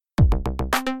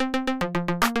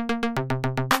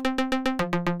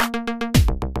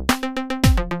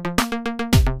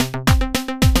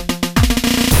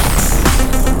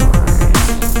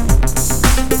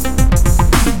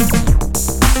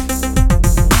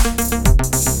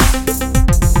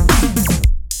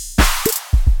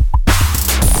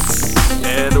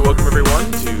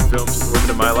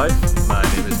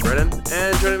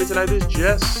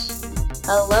Jess.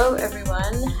 Hello,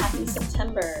 everyone. Happy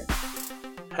September.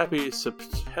 Happy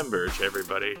September to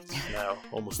everybody. It's now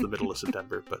almost the middle of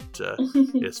September, but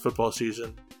it's football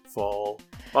season, fall.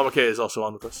 Mama K is also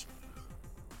on with us.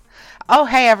 Oh,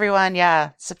 hey, everyone.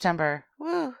 Yeah, September.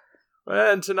 Woo.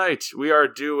 And tonight we are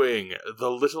doing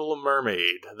The Little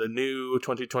Mermaid, the new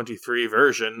 2023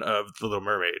 version of The Little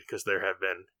Mermaid, because there have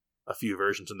been a few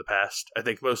versions in the past. I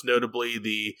think most notably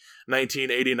the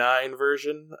 1989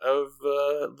 version of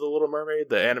The Little Mermaid,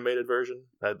 the animated version,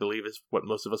 I believe is what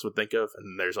most of us would think of.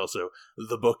 And there's also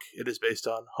the book it is based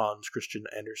on, Hans Christian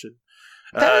Andersen.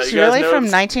 That was really from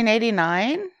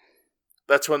 1989?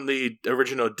 That's when the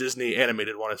original Disney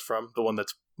animated one is from, the one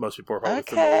that's most people are probably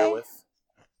familiar with.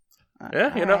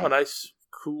 Yeah, you know, a nice,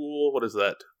 cool, what is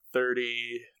that,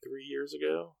 33 years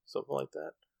ago? Something like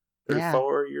that?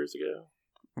 34 years ago?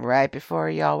 Right before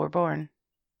y'all were born.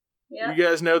 Yeah. You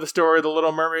guys know the story of The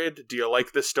Little Mermaid? Do you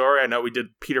like this story? I know we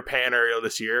did Peter Pan earlier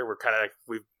this year.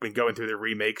 We've been going through the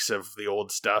remakes of the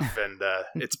old stuff, and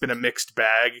it's been a mixed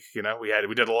bag. You know, we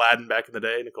did Aladdin back in the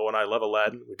day. Nicole and I love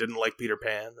Aladdin. We didn't like Peter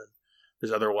Pan, and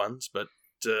there's other ones. But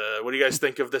what do you guys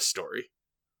think of this story?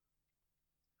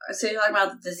 So you're talking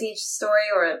about the Disney story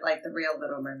or like the real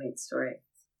Little Mermaid story?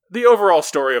 The overall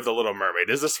story of The Little Mermaid.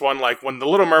 Is this one like when The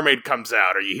Little Mermaid comes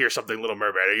out, or you hear something Little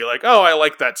Mermaid, are you like, oh, I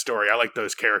like that story, I like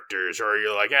those characters, or are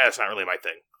you like, it's not really my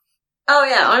thing? Oh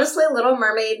yeah, honestly, Little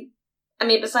Mermaid, I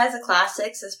mean, besides the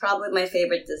classics, is probably my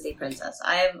favorite Disney princess.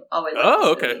 I've always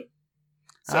liked this movie.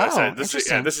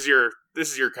 So this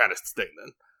is your kind of thing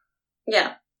then.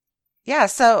 Yeah. Yeah,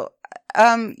 so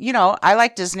I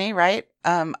like Disney, right?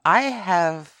 I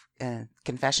have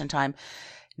confession time.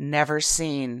 Never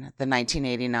seen the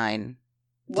 1989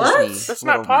 What? Disney That's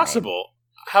Little not possible.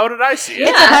 Mermaid. How did I see it?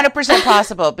 Yeah. It's 100%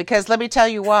 possible, because let me tell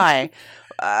you why.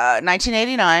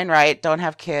 1989, right? Don't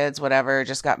have kids, whatever.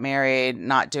 Just got married,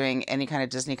 not doing any kind of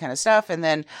Disney kind of stuff. And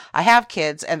then I have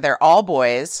kids, and they're all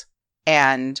boys.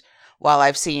 And while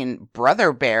I've seen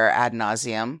Brother Bear ad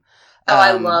nauseum.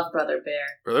 I love Brother Bear.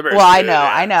 Brother Bear's well, good,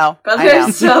 I know. Brother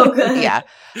Bear's so good. Yeah.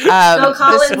 Phil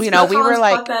Collins, we Collins were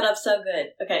like, fucked that up so good.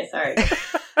 Okay, sorry.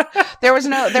 there was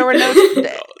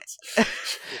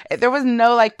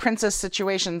no like princess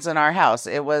situations in our house.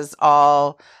 It was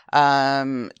all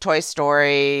Toy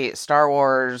Story, Star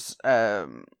Wars,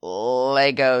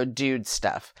 Lego dude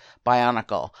stuff,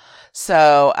 Bionicle.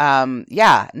 So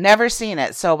never seen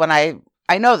it. So when I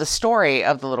know the story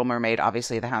of The Little Mermaid,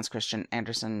 obviously the Hans Christian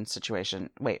Andersen situation.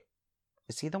 Wait,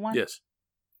 is he the one? Yes.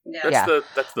 Yeah.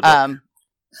 That's the book.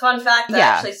 Fun fact, I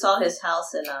actually saw his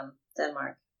house in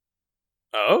Denmark.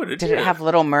 Oh, did it have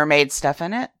Little Mermaid stuff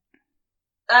in it?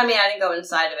 I mean, I didn't go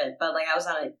inside of it, but like I was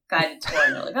on a guided tour,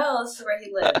 and they're like, "Oh, this is where he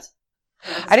lived."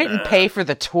 I didn't pay for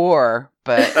the tour,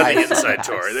 but the inside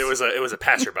tour. It was a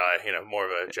passerby, more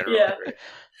of a general. Yeah.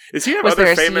 Is he was other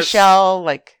there a famous seashell,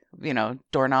 like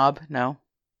doorknob? No.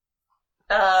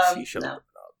 Seashell no. doorknob.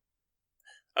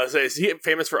 I was saying, is he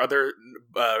famous for other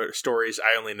stories?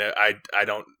 I only know. I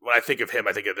don't. When I think of him,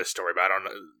 I think of this story, but I don't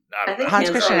know. I think Hans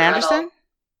Christian Andersen.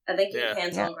 I think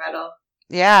Hansel and Gretel.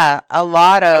 Yeah, a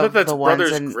lot of I thought that's the ones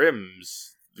Brothers in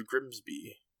Grimm's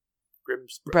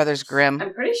Brothers Grimm.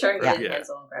 I'm pretty sure he did Yeah.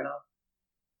 Hansel and Gretel.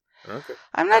 Okay.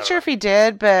 I'm not sure if he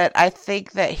did, but I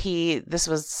think that this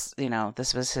was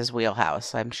his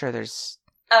wheelhouse. I'm sure there's.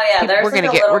 Oh yeah, there's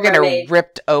we're gonna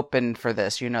ripped open for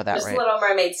this. You know that, there's right? Little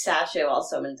Mermaid statue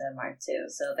also in Denmark too.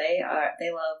 So they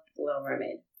love Little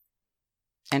Mermaid.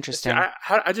 Interesting.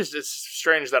 It's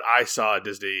strange that I saw a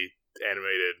Disney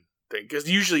animated thing, because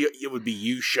usually it would be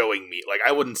you showing me. Like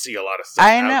I wouldn't see a lot of stuff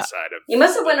outside of. You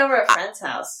must have went over a friend's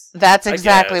house. That's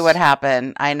exactly what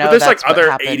happened. I know. But there's that's like other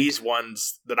happened. 80s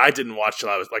ones that I didn't watch till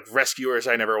I was like Rescuers.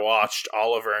 I never watched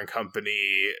Oliver and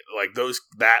Company, like those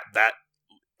that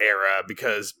era,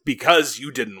 because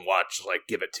you didn't watch like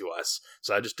Give It to Us,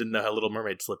 so I just didn't know how Little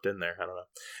Mermaid slipped in there. I don't know.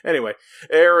 Anyway,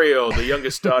 Ariel, the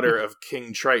youngest daughter of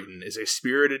King Triton, is a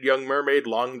spirited young mermaid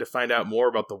longing to find out more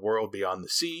about the world beyond the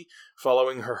sea.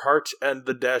 Following her heart and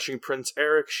the dashing Prince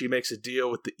Eric, she makes a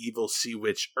deal with the evil sea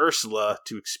witch Ursula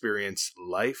to experience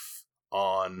life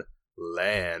on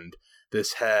land.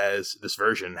 This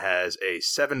version has a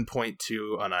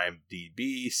 7.2 on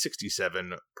IMDb,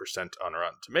 67% on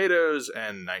Rotten Tomatoes,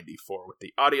 and 94 with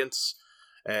the audience.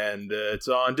 And it's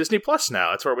on Disney Plus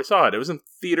now. That's where we saw it. It was in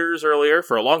theaters earlier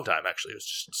for a long time. Actually, it was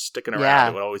just sticking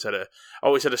around. Yeah. It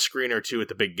always had a screen or two at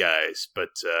the big guys,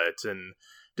 but it's in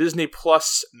Disney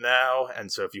Plus now.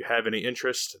 And so if you have any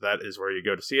interest, that is where you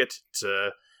go to see it.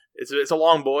 It's a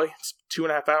long boy. It's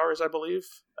 2.5 hours, I believe.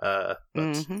 But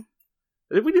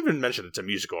We didn't even mention it's a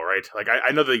musical, right? Like,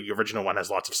 I know the original one has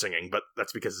lots of singing, but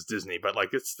that's because it's Disney. But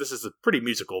like, this is a pretty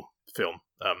musical film.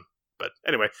 But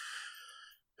anyway,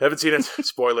 haven't seen it.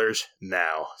 Spoilers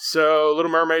now. So,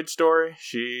 Little Mermaid story.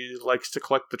 She likes to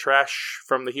collect the trash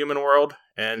from the human world,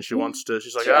 and she wants to.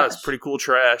 She's like, it's pretty cool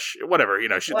trash. Whatever,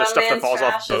 the stuff that falls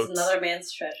off boats. Is another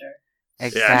man's treasure.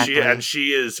 Exactly. Yeah,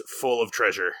 she is full of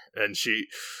treasure, and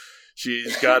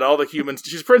she's got all the humans.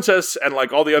 She's a princess, and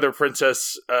like all the other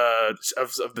princess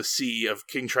of the sea of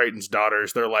King Triton's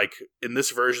daughters, they're like in this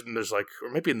version. There's like,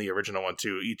 or maybe in the original one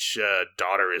too. Each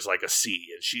daughter is like a sea,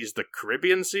 and she's the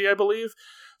Caribbean Sea, I believe.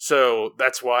 So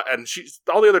that's why, and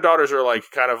all the other daughters are like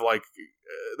kind of like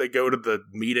they go to the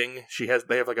meeting.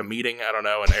 They have like a meeting. I don't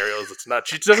know. And Ariel's it's not.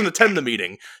 She doesn't attend the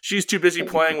meeting. She's too busy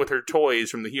playing with her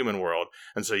toys from the human world.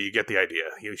 And so you get the idea.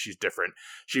 She's different.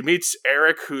 She meets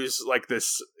Eric, who's like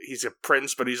this. He's a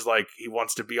prince, but he's like he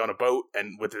wants to be on a boat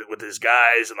and with his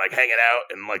guys and like hanging out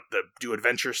and like do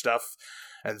adventure stuff.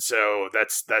 And so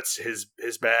that's his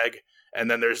bag. And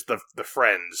then there's the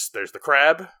friends. There's the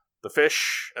crab, the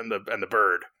fish, and the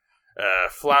bird.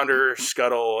 Flounder,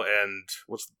 Scuttle, and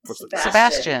what's the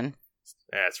Sebastian.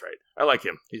 Yeah, that's right. I like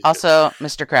him. He's also good.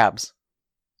 Mr. Krabs.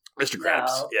 Mr. Krabs.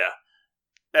 No.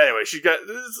 Yeah. Anyway, she got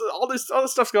all this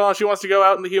stuff's going on. She wants to go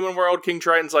out in the human world. King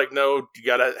Triton's like, no, you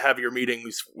gotta have your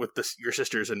meetings with your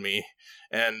sisters and me.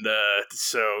 And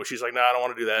so she's like, no, I don't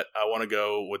want to do that. I want to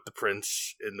go with the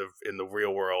prince in the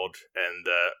real world. And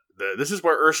this is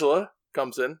where Ursula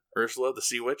comes in. Ursula, the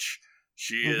sea witch.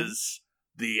 She is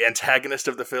the antagonist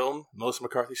of the film, Melissa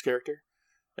McCarthy's character,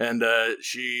 and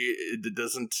she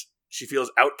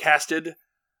feels outcasted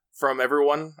from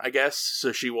everyone, I guess.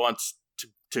 So she wants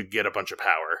to get a bunch of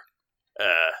power.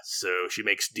 So she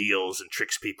makes deals and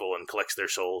tricks people and collects their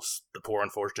souls, the poor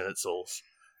unfortunate souls.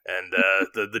 And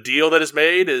the deal that is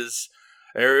made is,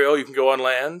 Ariel, you can go on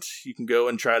land, you can go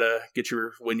and try to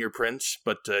win your prince,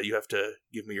 but you have to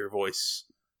give me your voice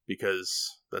because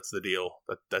that's the deal.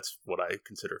 That's what I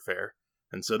consider fair.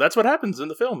 And so that's what happens in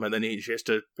the film. And then she has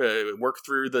to work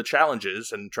through the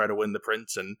challenges and try to win the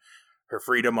prince and her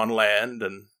freedom on land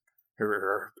and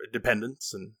her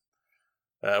independence. And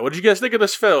what did you guys think of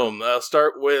this film? I'll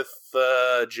start with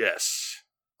Jess.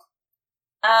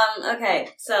 Okay,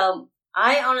 so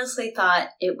I honestly thought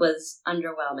it was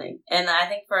underwhelming. And I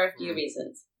think for a few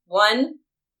reasons. One,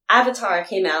 Avatar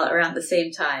came out around the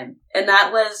same time, and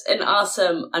that was an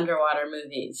awesome underwater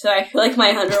movie. So I feel like my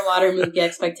underwater movie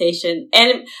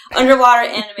underwater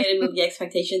animated movie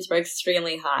expectations were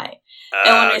extremely high.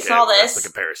 And when I saw this, that's the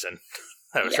comparison.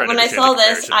 When I saw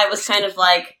this, I was kind of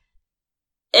like,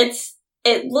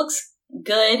 it looks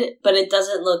good, but it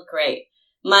doesn't look great.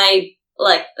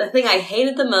 The thing I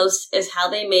hated the most is how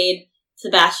they made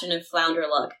Sebastian and Flounder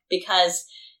look, because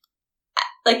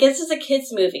this is a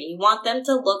kid's movie. You want them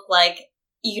to look like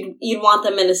you'd want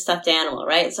them in a stuffed animal,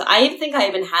 right? So I think I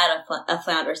even had a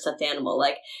Flounder stuffed animal.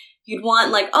 Like, you'd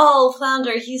want oh,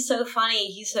 Flounder, he's so funny,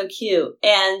 he's so cute.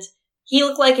 And he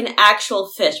looked like an actual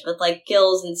fish with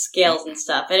gills and scales and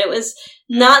stuff. And it was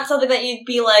not something that you'd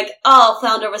be like, oh,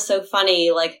 Flounder was so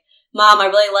funny. Mom, I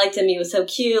really liked him. He was so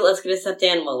cute. Let's get a stuffed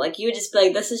animal. You would just be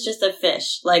like, this is just a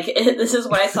fish. This is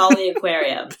what I saw in the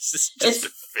aquarium. This is just a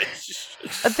fish.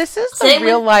 But this is the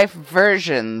real-life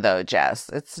version, though, Jess.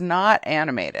 It's not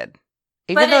animated.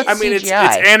 Even though it's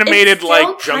CGI. It's animated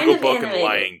like Jungle Book and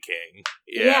Lion King.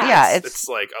 Yeah, it's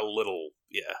like a little,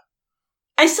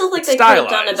 I still think they could have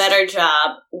done a better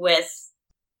job with...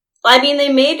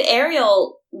 they made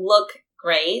Ariel look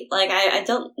great. I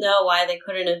don't know why they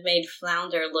couldn't have made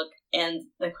Flounder look and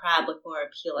the crab look more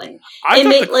appealing. I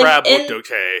thought the crab looked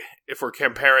okay, if we're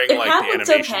comparing the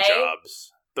animation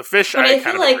jobs. The fish, I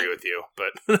kind of agree with you,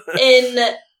 but in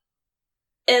the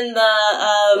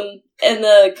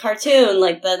cartoon,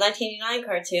 the 1989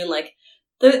 cartoon,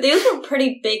 those were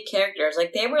pretty big characters.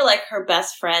 They were her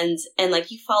best friends, and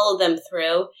you followed them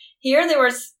through. Here, they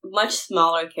were much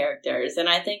smaller characters, and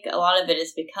I think a lot of it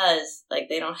is because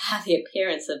they don't have the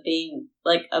appearance of being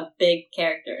a big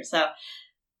character. So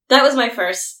that was my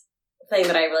first thing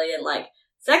that I really didn't like.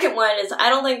 Second one is I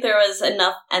don't think there was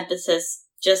enough emphasis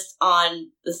just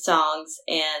on the songs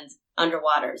and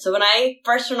underwater. So when I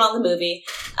first turned on the movie,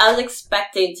 I was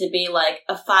expecting to be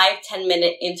a 5-10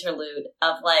 minute interlude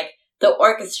of the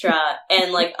orchestra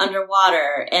and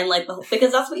underwater and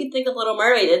because that's what you think of Little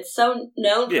Mermaid. It's so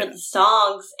known for the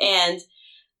songs and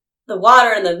the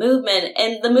water and the movement,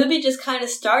 and the movie just kind of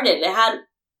started. It had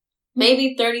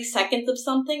maybe 30 seconds of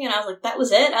something, and I was like, that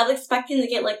was it? I was expecting to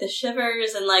get the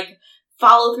shivers and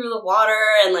follow through the water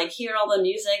and hear all the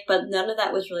music, but none of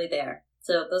that was really there.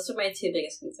 So those are my two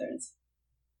biggest concerns.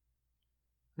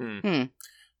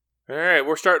 All right,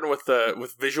 we're starting with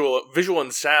visual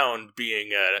and sound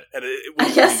being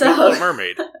I guess so. Little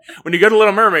Mermaid. When you go to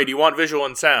Little Mermaid, you want visual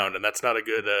and sound, and that's not a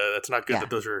good. That's not good. Yeah. That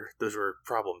those were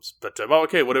problems. But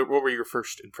okay, what were your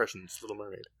first impressions of Little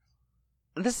Mermaid?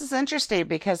 This is interesting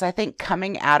because I think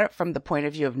coming at it from the point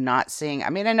of view of not seeing. I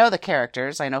mean, I know the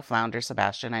characters. I know Flounder,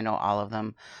 Sebastian. I know all of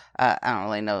them. I don't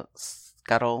really know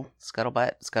Scuttle.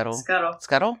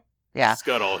 Yeah,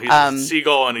 Scuttle. He's a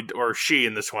seagull, or she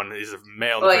in this one. He's a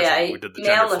male. In the first one. We did the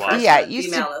gender flop. Yeah, it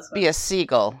used to be a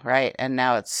seagull, right? And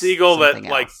now it's seagull that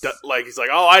else. like he's like,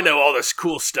 oh, I know all this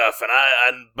cool stuff,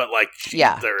 but like,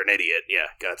 they're an idiot. Yeah,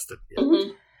 that's the. Yeah. Mm-hmm.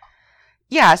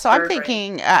 Yeah, so I'm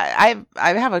thinking I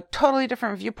have a totally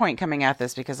different viewpoint coming at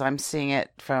this because I'm seeing it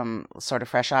from sort of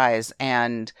fresh eyes,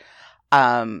 and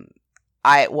while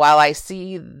I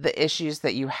see the issues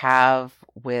that you have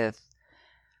with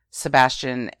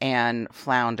Sebastian and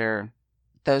Flounder,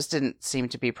 those didn't seem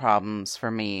to be problems for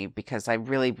me because I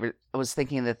really was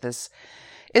thinking that this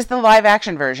is the live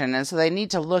action version, and so they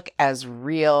need to look as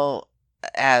real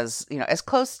as, as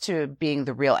close to being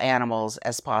the real animals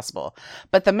as possible.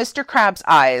 But the Mr. Krabs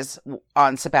eyes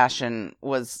on Sebastian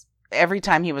was, every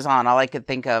time he was on, all I could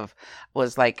think of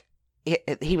was like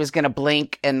he was going to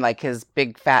blink and like his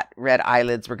big fat red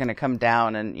eyelids were going to come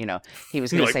down and, he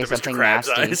was going to say something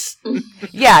nasty. Eyes.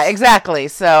 Yeah, exactly.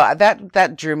 So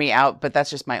that drew me out, but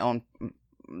that's just my own.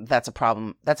 That's a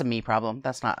problem. That's a me problem.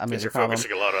 That's not a music problem. You're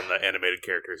focusing a lot on the animated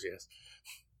characters, yes.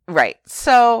 Right.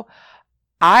 So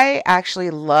I actually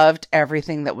loved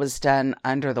everything that was done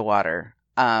under the water.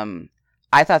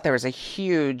 I thought there was a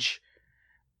huge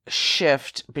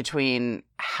shift between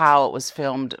how it was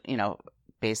filmed,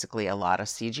 basically a lot of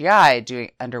CGI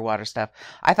doing underwater stuff.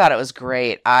 I thought it was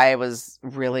great. I was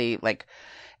really like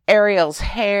Ariel's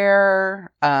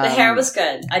hair. The hair was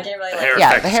good. I did really like it.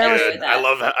 Yeah, the hair was good. I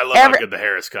love how good the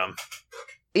hair has come.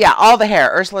 Yeah, all the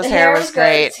hair. Ursula's hair was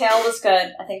great. The tail was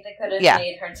good. I think they could have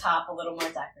made her top a little more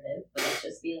decorative, but let's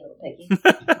just be a little picky.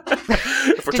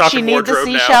 Did she need the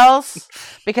seashells?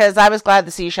 Because I was glad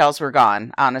the seashells were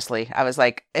gone, honestly. I was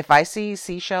like, if I see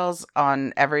seashells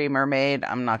on every mermaid,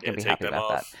 I'm not going to be happy about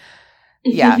that.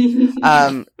 Yeah.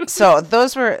 So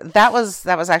that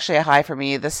was actually a high for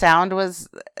me. The sound was,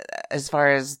 as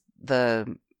far as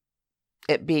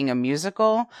it being a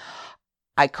musical,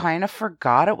 I kind of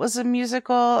forgot it was a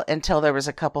musical until there was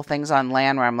a couple things on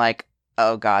land where I'm like,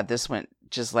 oh God, this went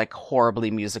just like horribly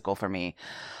musical for me.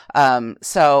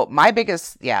 So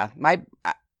I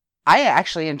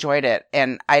actually enjoyed it,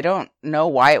 and I don't know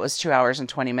why it was 2 hours and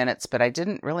 20 minutes, but I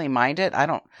didn't really mind it.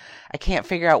 I can't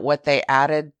figure out what they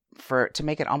added to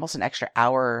make it almost an extra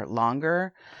hour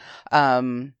longer.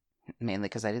 Mainly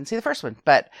because I didn't see the first one,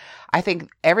 but I think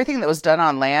everything that was done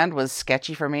on land was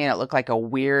sketchy for me, and it looked like a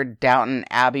weird Downton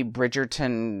Abbey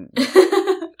Bridgerton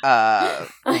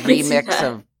remix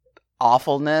of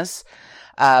awfulness.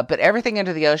 But everything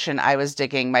under the ocean, I was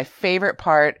digging. My favorite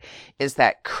part is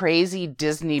that crazy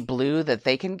Disney blue that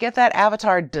they can get that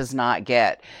Avatar does not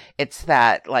get. It's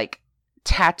that like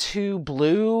tattoo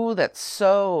blue that's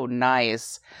so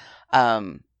nice.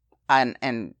 And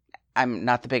I'm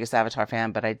not the biggest Avatar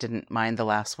fan, but I didn't mind the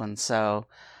last one, so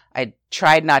I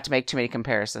tried not to make too many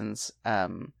comparisons.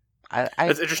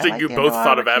 It's interesting you both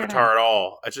thought of Avatar at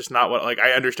all. It's just not what, like,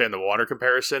 I understand the water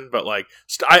comparison, but like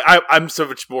I'm so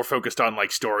much more focused on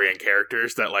like story and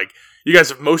characters that like you guys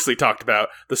have mostly talked about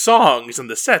the songs and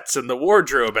the sets and the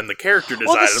wardrobe and the character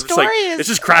design. Well, I'm just like, it's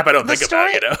just crap I don't think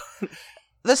about,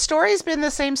 The story's been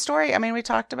the same story. I mean, we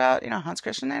talked about, Hans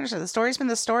Christian Andersen. The story's been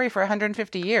the story for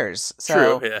 150 years.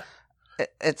 So true, yeah.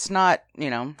 It's not,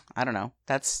 I don't know.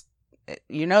 That's,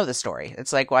 the story.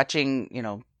 It's like watching,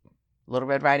 Little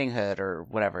Red Riding Hood or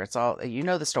whatever. It's all,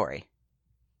 the story.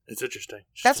 It's interesting.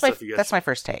 That's my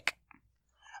first take.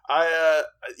 I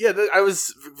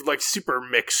was like super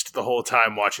mixed the whole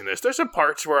time watching this. There's some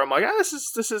parts where I'm like, this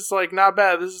is like not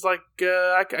bad. This is like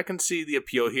I can see the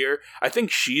appeal here. I think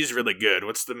she's really good.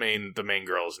 What's the main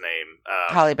girl's name?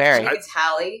 Halle Berry. I think it's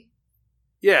Halle.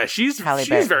 Yeah, she's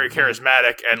very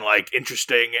charismatic and like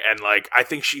interesting, and like I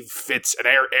think she fits an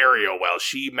Ariel well.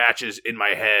 She matches in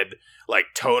my head like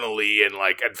tonally and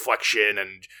like inflection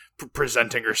and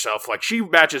presenting herself. Like she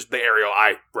matches the Ariel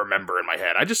I remember in my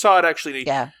head. I just saw it actually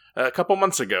a couple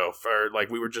months ago. For like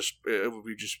we were just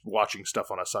watching stuff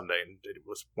on a Sunday, and it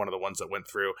was one of the ones that went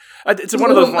through. It's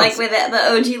one of those ones like with the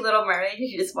OG Little Mermaid.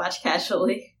 You just watch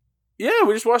casually. Yeah,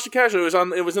 we just watched it casually.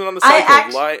 It was on the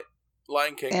cycle.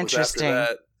 Lion King was after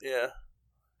that. Yeah.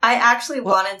 I actually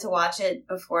wanted to watch it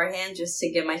beforehand just to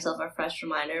give myself a fresh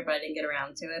reminder, but I didn't get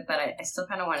around to it. But I still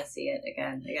kind of want to see it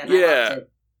again. Yeah.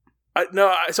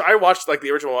 So I watched like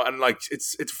the original one, and like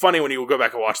it's funny when you go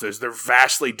back and watch those. They're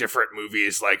vastly different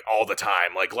movies, like all the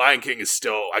time. Like Lion King is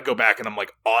still. I go back and I'm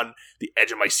like on the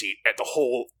edge of my seat at the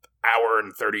whole hour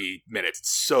and 30 minutes.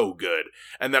 It's so good.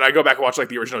 And then I go back and watch like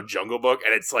the original Jungle Book,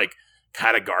 and it's like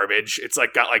kind of garbage. It's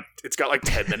got like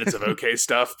 10 minutes of okay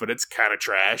stuff, but it's kind of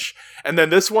trash. And then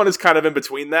this one is kind of in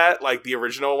between that. Like the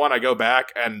original one, I go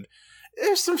back and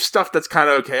there's some stuff that's kind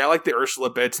of okay. I like the Ursula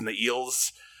bits and the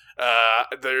eels.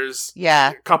 There's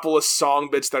a couple of song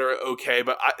bits that are okay,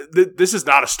 but this is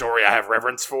not a story I have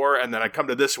reverence for. And then I come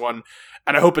to this one,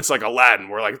 and I hope it's like Aladdin,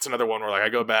 where like it's another one where like I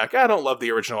go back, I don't love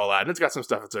the original Aladdin. It's got some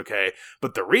stuff that's okay,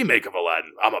 but the remake of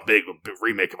Aladdin, I'm a big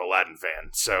remake of Aladdin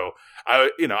fan. So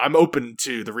I'm open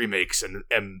to the remakes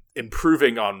and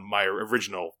improving on my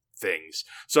original things.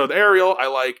 So the Ariel I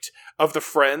liked. Of the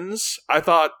Friends, I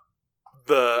thought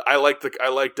I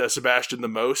liked Sebastian the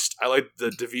most. I liked the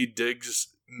Daveed Diggs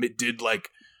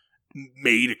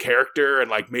made a character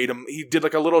and like he did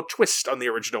like a little twist on the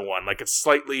original one. Like it's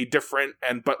slightly different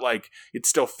but like it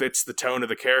still fits the tone of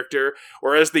the character.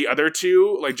 Whereas the other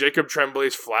two, like Jacob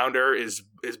Tremblay's Flounder is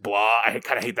blah. I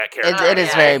kind of hate that character. It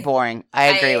is very boring. I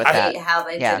agree with that. I hate how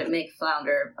they didn't make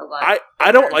Flounder a lot.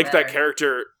 I don't like that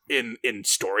character in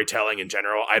storytelling in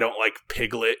general. I don't like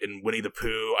Piglet and Winnie the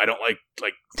Pooh. I don't like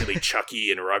really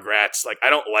Chucky and Rugrats. Like I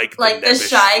don't like the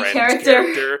shy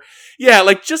character. Yeah,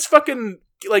 like just fucking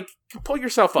like pull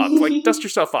yourself up, like dust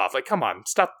yourself off. Like come on,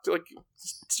 stop. Like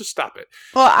just stop it.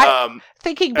 Well,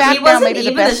 thinking back now, maybe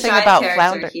the best thing about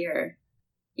Flounder here,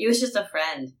 he was just a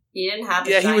friend. He didn't have.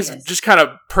 He was just kind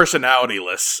of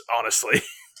personalityless, honestly.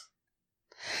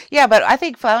 Yeah, but I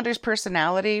think Flounder's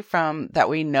personality from that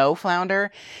we know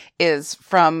Flounder is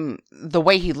from the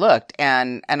way he looked.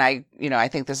 And I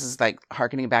think this is like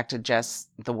hearkening back to Jess,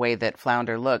 the way that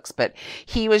Flounder looks, but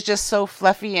he was just so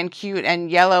fluffy and cute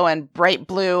and yellow and bright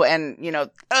blue and,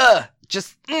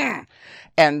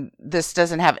 and this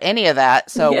doesn't have any of that.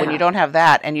 So when you don't have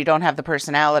that and you don't have the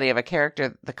personality of a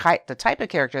character, the type of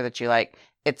character that you like,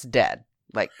 it's dead.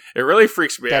 Like it really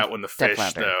freaks me out when the fish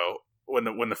though.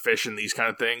 When the fish and these kind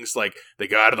of things, like they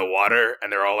go out of the water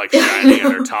and they're all like shiny and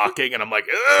they're talking, and I'm like,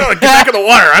 get back in the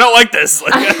water. I don't like this.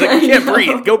 Like I can't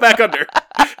breathe. Go back under.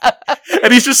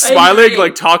 And he's just smiling,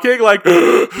 like talking, like. Like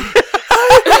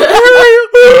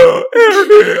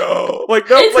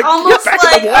no, it's like, almost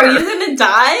like, are you gonna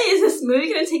die? Is this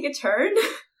movie gonna take a turn?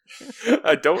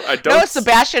 I don't. No,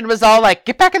 Sebastian was all like,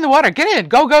 "Get back in the water, get in,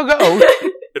 go."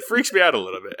 It freaks me out a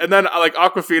little bit. And then like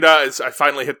Aquafina I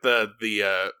finally hit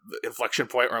the inflection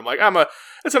point where I'm like,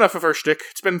 it's enough of her shtick.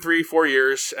 It's been 3-4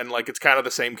 years, and like it's kind of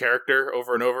the same character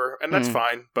over and over, and that's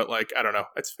fine. But like I don't know,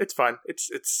 it's fine.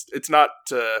 It's not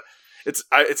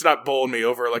bowling me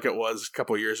over like it was a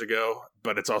couple years ago,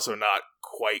 but it's also not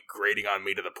quite grating on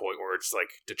me to the point where it's like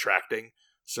detracting.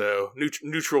 So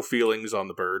neutral feelings on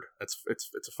the bird. It's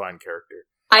a fine character.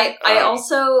 I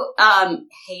also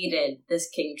hated this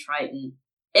King Triton.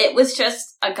 It was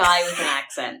just a guy with an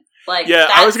accent. Like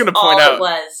I was going to point out it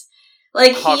was.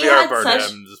 Like Javier he had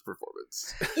Bardem's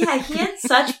performance. He had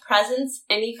such presence,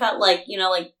 and he felt like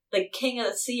like the king of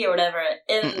the sea or whatever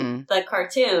in the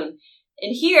cartoon.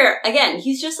 And here again,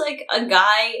 he's just like a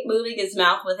guy moving his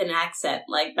mouth with an accent.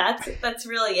 Like that's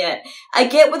really it. I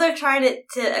get what they're trying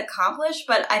to accomplish,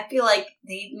 but I feel like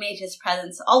they made his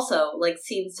presence also like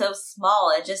seem so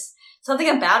small. It just something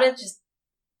about it just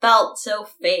felt so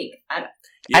fake. I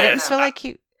didn't feel like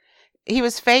he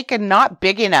was fake and not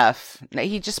big enough.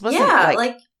 He just wasn't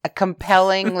like a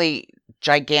compellingly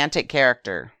gigantic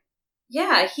character.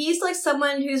 Yeah, he's like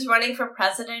someone who's running for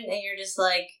president, and you're just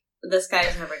like, this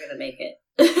guy's never going to make it.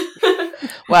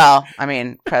 Well, I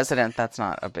mean, president, that's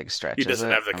not a big stretch. He doesn't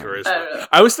have the charisma.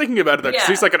 I I was thinking about it because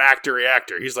he's like an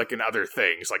actor-reactor. He's like in other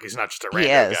things. Like he's not just a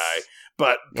random guy.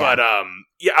 But I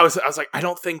was like, I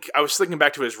don't think, I was thinking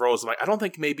back to his roles. I'm like, I don't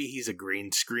think maybe he's a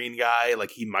green screen guy. Like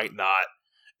he might not.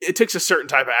 It takes a certain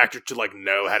type of actor to like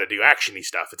know how to do actiony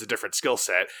stuff. It's a different skill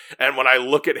set. And when I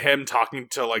look at him talking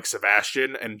to like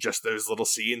Sebastian and just those little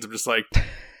scenes, I'm just like,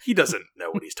 he doesn't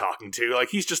know what he's talking to. Like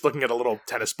he's just looking at a little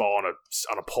tennis ball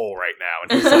on a pole right now,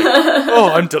 and he's like,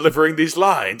 "Oh, I'm delivering these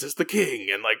lines as the king,"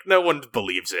 and like no one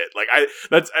believes it. Like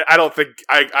I don't think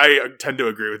I tend to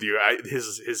agree with you.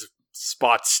 His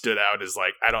spot stood out as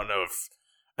like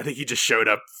I think he just showed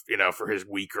up, for his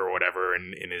week or whatever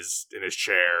in his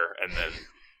chair, and then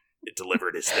it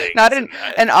delivered his thing.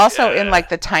 And also in like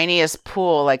the tiniest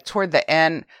pool, like toward the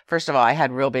end. First of all, I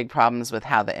had real big problems with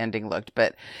how the ending looked,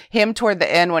 but him toward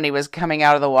the end when he was coming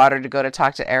out of the water to go to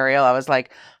talk to Ariel, I was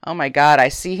like, oh my God, I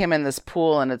see him in this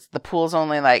pool, and the pool's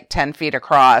only like 10 feet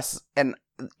across, and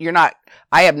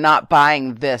I am not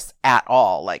buying this at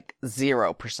all. Like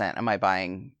 0% am I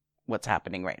buying what's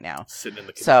happening right now. Sitting in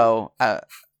the so,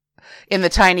 in the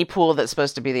tiny pool that's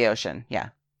supposed to be the ocean. Yeah.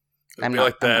 It'll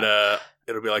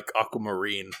be like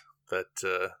Aquamarine,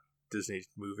 that Disney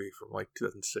movie from like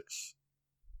 2006.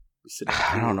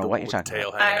 I don't know what you're talking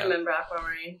about. I remember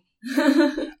Aquamarine.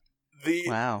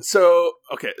 Wow. So,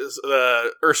 okay,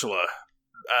 Ursula.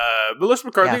 Melissa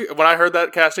McCarthy, when I heard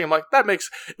that casting, I'm like,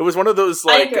 it was one of those,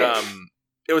 like,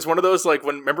 it was one of those, like,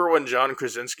 remember when John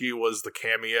Krasinski was the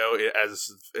cameo as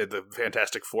the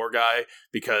Fantastic Four guy?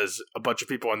 Because a bunch of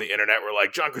people on the internet were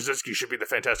like, John Krasinski should be the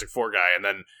Fantastic Four guy. And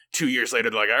then 2 years later,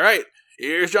 they're like, all right,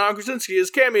 here's John Krasinski as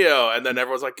cameo. And then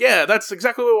everyone's like, yeah, that's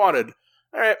exactly what we wanted.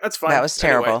 All right, that's fine. That was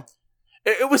terrible. Anyway,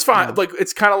 it was fine. Yeah. Like,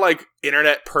 it's kind of like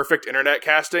perfect internet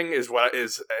casting is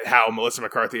how Melissa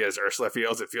McCarthy as Ursula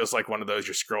feels. It feels like one of those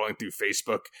you're scrolling through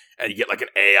Facebook and you get like an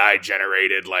AI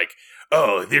generated, like,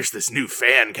 oh, there's this new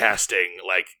fan casting.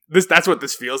 Like, that's what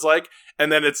this feels like.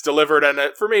 And then it's delivered, and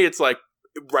for me, it's like,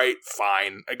 right,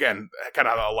 fine. Again, kind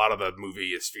of a lot of the movie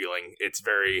is feeling. It's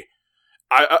very,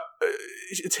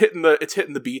 it's hitting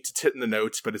the beats, it's hitting the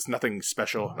notes, but it's nothing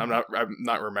special. I'm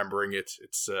not remembering it.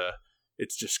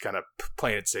 It's just kind of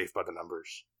playing it safe by the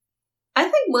numbers. I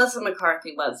think Melissa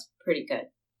McCarthy was pretty good.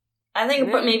 I think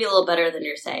maybe a little better than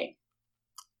you're saying.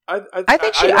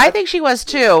 I think she was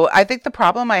too. I think the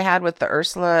problem I had with the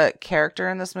Ursula character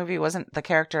in this movie wasn't the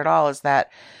character at all. Is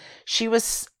that she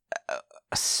was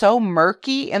so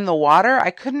murky in the water.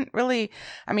 I couldn't really.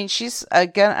 I mean, she's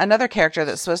again another character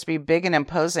that's supposed to be big and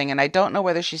imposing, and I don't know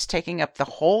whether she's taking up the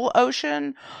whole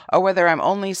ocean or whether I'm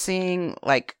only seeing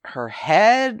like her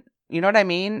head. You know what I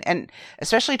mean? And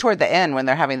especially toward the end when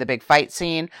they're having the big fight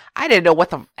scene, I didn't know what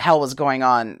the hell was going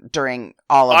on during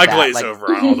all of that. I glaze over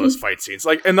on all those fight scenes.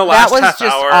 Like in the last half hour. That was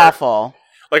just awful.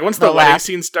 Like once the wedding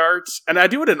scene starts, and I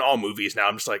do it in all movies now,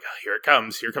 I'm just like, oh, here it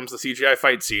comes. Here comes the CGI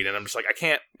fight scene. And I'm just like, I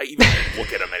can't even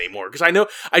look at them anymore. Because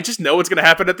I just know what's going to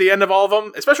happen at the end of all of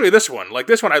them. Especially this one. Like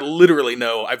this one, I literally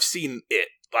know. I've seen it.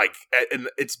 Like, and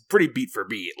it's pretty beat for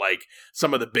beat. Like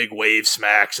some of the big wave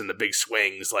smacks and the big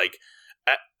swings, like,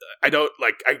 I don't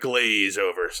like. I glaze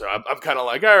over, so I'm kind of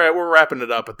like, all right, we're wrapping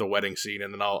it up at the wedding scene,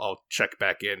 and then I'll check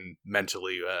back in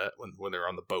mentally when they're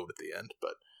on the boat at the end.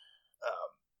 But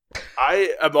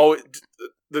I am always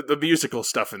the musical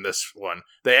stuff in this one.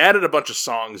 They added a bunch of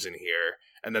songs in here,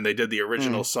 and then they did the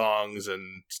original songs,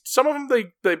 and some of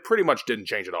them they pretty much didn't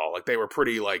change at all. Like they were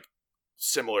pretty like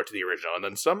similar to the original, and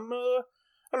then some. I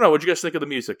don't know. What'd you guys think of the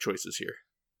music choices here?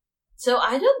 So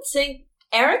I don't think.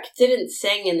 Eric didn't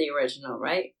sing in the original,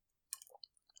 right?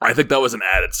 I think that was an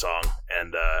added song,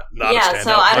 and not a standout. Yeah,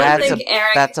 so I don't think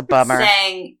Eric that's a bummer.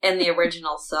 sang in the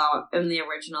original song in the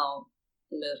original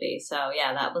movie. So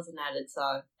yeah, that was an added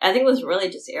song. I think it was really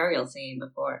just Ariel singing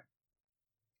before.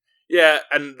 Yeah,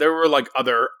 and there were like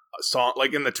other song,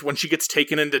 like in when she gets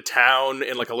taken into town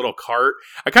in like a little cart.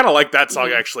 I kind of like that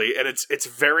song actually, and it's a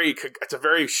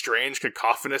very strange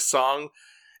cacophonous song.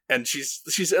 And she's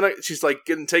like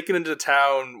getting taken into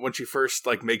town when she first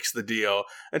like makes the deal,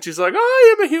 and she's like,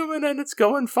 "I am a human, and it's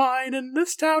going fine, and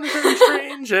this town is very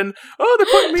strange, and they're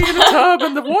putting me in a tub,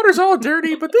 and the water's all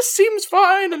dirty, but this seems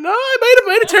fine, and I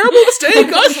made a terrible mistake.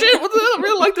 Oh shit, I don't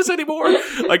really like this anymore."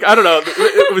 Like I don't know,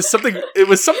 it was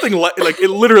something like it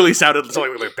literally sounded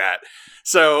something like that.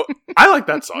 So I like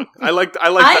that song. I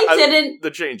didn't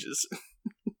the changes.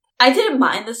 I didn't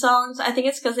mind the songs. I think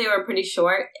it's because they were pretty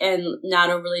short and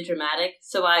not overly dramatic.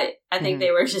 So I think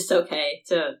they were just okay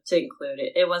to include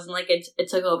it. It wasn't like it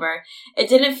took over. It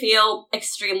didn't feel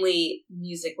extremely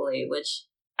musically, which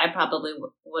I probably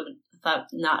would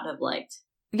not have liked.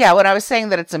 Yeah, when I was saying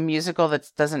that it's a musical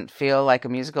that doesn't feel like a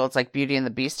musical, it's like Beauty and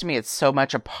the Beast to me. It's so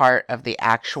much a part of the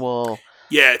actual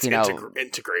it's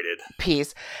integrated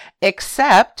piece.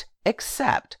 Except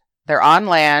they're on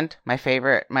land.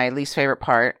 My least favorite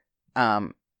part.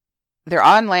 They're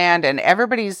on land and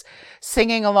everybody's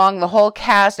singing along, the whole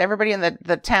cast, everybody in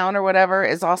the town or whatever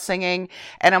is all singing,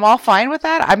 and I'm all fine with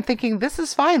that. I'm thinking this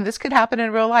is fine. This could happen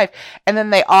in real life. And then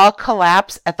they all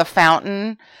collapse at the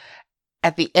fountain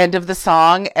at the end of the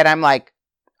song, and I'm like,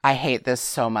 I hate this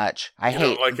so much. I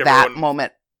hate that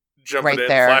moment right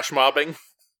there. Flash mobbing.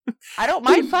 I don't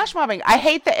mind flash mobbing. I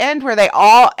hate the end where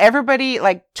everybody,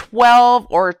 like 12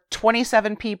 or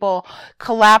 27 people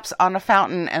collapse on a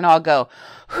fountain and all go,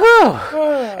 whew.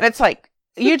 And it's like,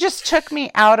 you just took me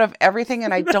out of everything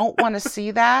and I don't want to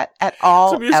see that at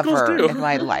all ever in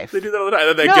my life. They do that all the time. And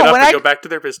then they get up and go back to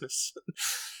their business.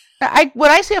 When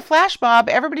I see a flash mob,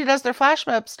 everybody does their flash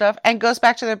mob stuff and goes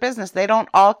back to their business. They don't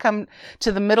all come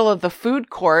to the middle of the food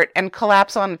court and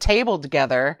collapse on a table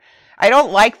together. I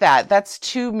don't like that. That's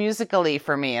too musically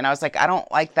for me. And I was like, I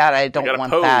don't like that. I don't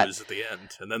want pose that. at the end,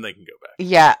 and then they can go back.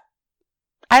 Yeah.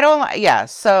 I don't, yeah.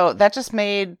 So that just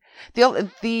made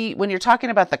when you're talking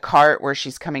about the cart where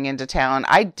she's coming into town,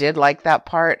 I did like that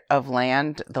part of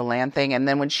the land thing. And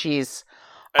then when she's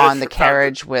on the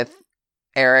carriage with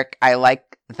Eric, I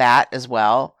like that as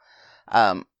well.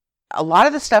 A lot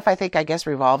of the stuff I guess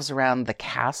revolves around the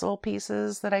castle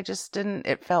pieces that I just didn't,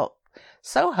 it felt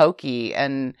so hokey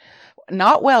and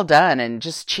not well done and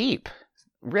just cheap.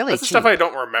 Really That's cheap. the stuff I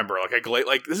don't remember.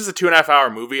 Like this is a 2.5 hour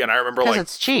movie, and I remember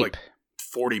it's cheap. Like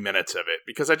 40 minutes of it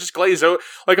because I just glaze over.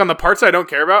 Like on the parts I don't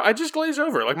care about, I just glaze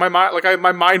over. Like my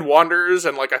mind wanders,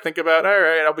 and like I think about, all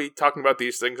right, I'll be talking about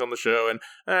these things on the show, and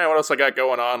what else I got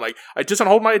going on. Like I just don't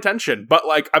hold my attention. But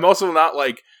like I'm also not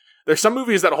like. There's some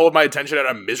movies that hold my attention and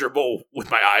I'm miserable with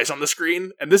my eyes on the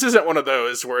screen, and this isn't one of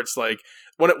those where it's like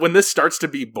when this starts to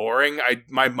be boring,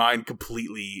 my mind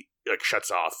completely like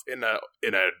shuts off in a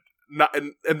not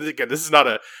and again this is not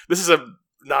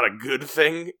a good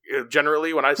thing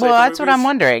generally when I say. Well, that's movies. what I'm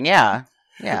wondering. Yeah.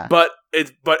 But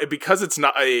because it's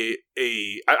not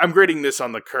I'm grading this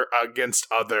on against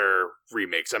other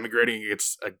remakes. I'm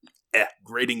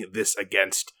grading this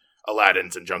against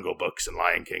Aladdin's and Jungle Books and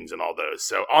Lion Kings and all those.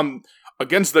 So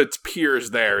against its peers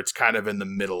there, it's kind of in the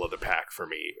middle of the pack for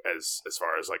me as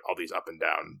far as like all these up and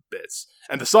down bits.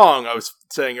 And the song I was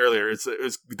saying earlier, it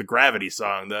was the Gravity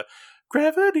song, the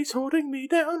Gravity's holding me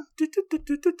down.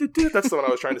 That's the one I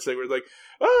was trying to say where it's like,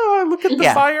 oh, look at the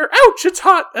fire. Ouch, it's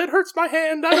hot. It hurts my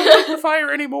hand. I don't like the fire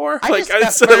anymore. I just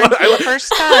got burned for the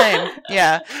first time.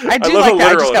 Yeah. I do like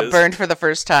that. I just got burned for the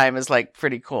first time is like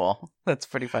pretty cool. That's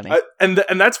pretty funny. And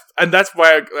that's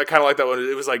why I kind of like that one.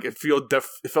 It was like, it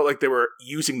felt like they were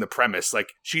using the premise.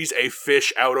 Like, she's a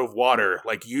fish out of water.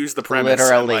 Like, use the premise.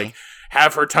 Literally. And, like,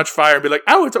 have her touch fire and be like,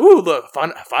 oh, the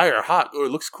fire, hot, or it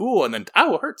looks cool, and then,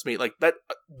 oh, it hurts me. Like, that,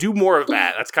 do more of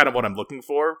that. That's kind of what I'm looking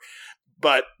for.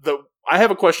 But I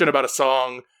have a question about a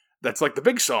song that's like the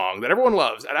big song that everyone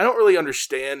loves, and I don't really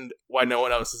understand why no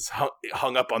one else is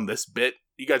hung up on this bit.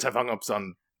 You guys have hung ups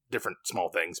on different small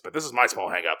things, but this is my small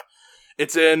hang up.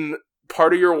 It's in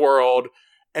Part of Your World,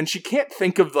 and she can't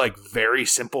think of, like, very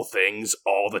simple things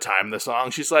all the time in the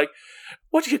song. She's like,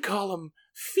 what do you call them?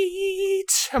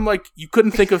 Feet. I'm like, you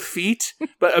couldn't think of feet?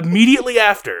 But immediately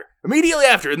after,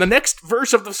 in the next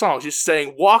verse of the song, she's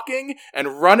saying walking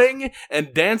and running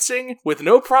and dancing with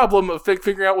no problem of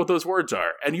figuring out what those words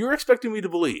are. And you're expecting me to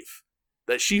believe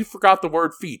that she forgot the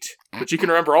word feet, but she can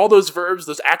remember all those verbs,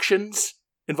 those actions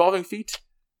involving feet?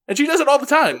 And she does it all the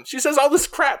time. She says all this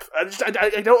crap.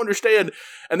 I don't understand.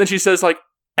 And then she says, like,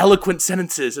 eloquent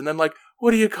sentences, and then, like,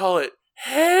 what do you call it?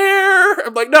 Hair.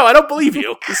 I'm like, no, I don't believe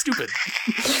you. It's stupid.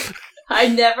 I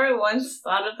never once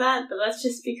thought of that, but that's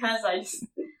just because I just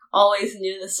always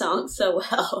knew the song so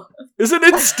well. Isn't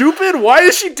it stupid? Why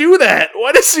does she do that?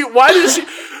 Why does she,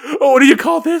 oh, what do you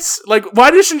call this? Like,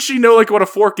 why doesn't she know, like, what a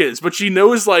fork is? But she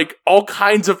knows, like, all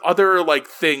kinds of other, like,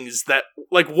 things that,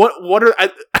 like, what are,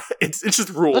 it's just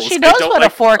rules. Well, she knows what a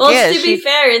fork is. Well, to be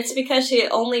fair, it's because she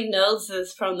only knows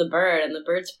this from the bird, and the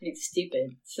bird's pretty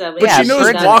stupid. So but she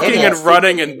knows walking and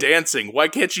running and dancing. Why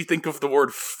can't she think of the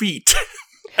word feet?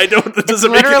 It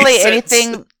doesn't make any sense.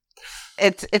 Anything.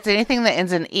 It's anything that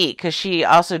ends in "eat" because she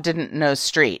also didn't know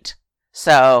street.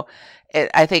 So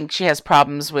I think she has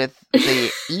problems with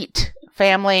the "eat"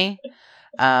 family.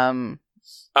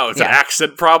 It's an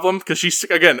accent problem because she's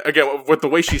again with the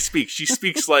way she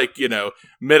speaks like, you know,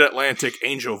 mid-Atlantic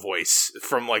angel voice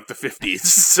from like the 50s.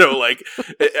 So like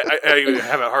I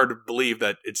have it hard to believe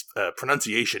that it's a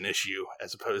pronunciation issue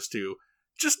as opposed to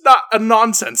just not a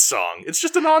nonsense song. It's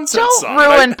just a nonsense song. Don't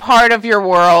ruin Part of Your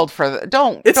World for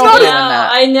don't ruin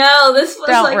that. I know this was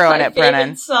don't like ruin my it,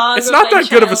 Brennan. Song. It's not that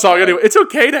good of a song anyway. It's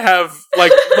okay to have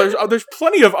like there's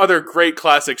plenty of other great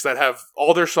classics that have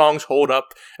all their songs hold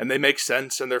up and they make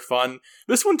sense and they're fun.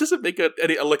 This one doesn't make a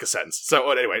lick of sense. So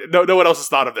anyway, no one else has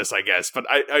thought of this, I guess. But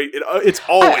it's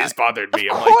always bothered me.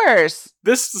 Of course, like,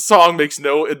 this song makes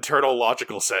no internal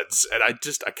logical sense, and I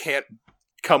can't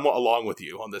come along with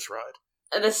you on this ride.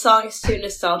 This song is too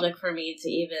nostalgic for me to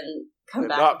even come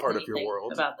back. Not Part of Your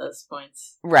World about those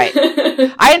points, right?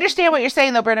 I understand what you're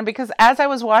saying, though, Brennan, because as I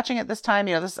was watching it this time,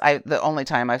 you know, the only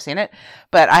time I've seen it,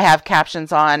 but I have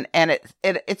captions on, and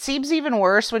it seems even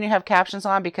worse when you have captions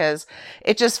on because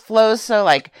it just flows so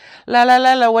like la la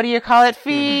la la. What do you call it?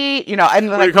 Feet, you know, and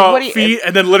what do you call it? Feet,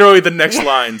 and then literally the next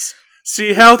lines.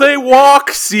 See how they walk,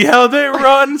 see how they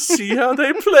run, see how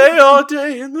they play all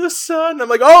day in the sun. I'm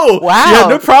like, oh, wow. You had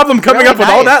no problem coming up with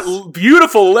all that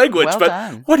beautiful language,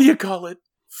 but what do you call it?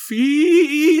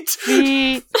 Feet.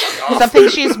 Something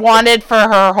she's wanted for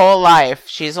her whole life.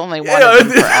 She's only wanted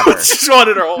them forever. She's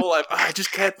wanted her whole life. I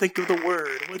just can't think of the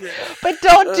word. But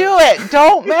don't do it.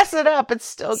 Don't mess it up. It's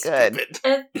still good.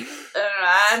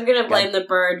 I'm gonna blame the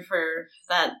bird for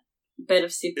that bit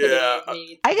of stupidity. Yeah,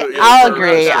 I'll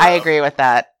agree. I agree with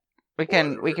that. We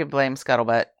can blame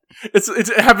Scuttlebutt. It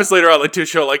happens later on, like, too.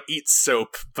 She'll, like, eat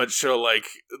soap, but she'll, like,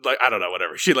 I don't know,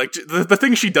 whatever. She, like, the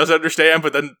thing she doesn't understand,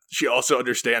 but then she also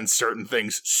understands certain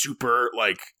things super,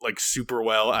 like, super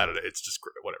well. I don't know. It's just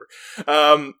whatever.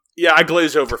 Yeah, I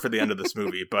glazed over for the end of this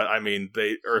movie, but, I mean,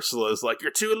 Ursula's like,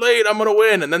 you're too late, I'm gonna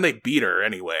win, and then they beat her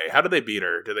anyway. How do they beat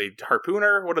her? Do they harpoon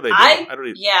her? What do they do? I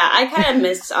kind of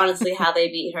missed, honestly, how they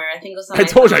beat her. I think it was something I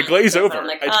told you, I glazed over. I'm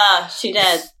like, she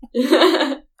dead.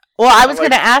 Well, I was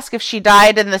going to ask if she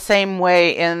died in the same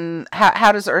way in...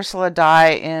 How does Ursula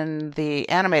die in the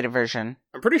animated version?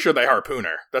 I'm pretty sure they harpoon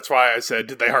her. That's why I said,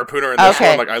 did they harpoon her in this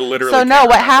one? Like, I literally So, no,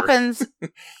 can't remember.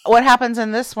 What happens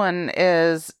in this one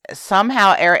is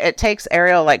somehow it takes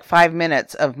Ariel like 5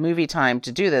 minutes of movie time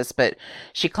to do this, but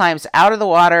she climbs out of the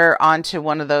water onto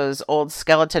one of those old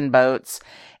skeleton boats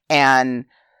and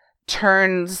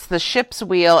turns the ship's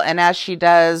wheel, and as she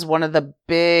does, one of the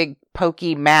big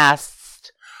pokey masts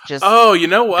just you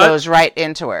know what? Goes right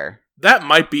into her. That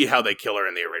might be how they kill her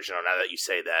in the original, now that you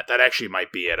say that. That actually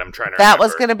might be it. I'm trying to That remember.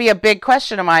 was going to be a big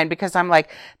question of mine, because I'm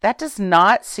like, that does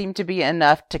not seem to be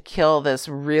enough to kill this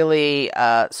really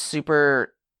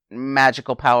super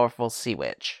magical, powerful sea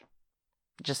witch.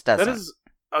 It just doesn't. That is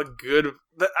a good...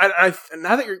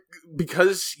 now that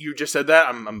because you just said that,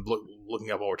 I'm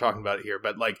looking up while we're talking about it here,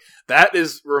 but, like, that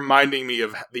is reminding me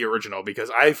of the original,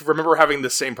 because I remember having the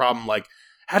same problem, like,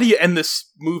 how do you end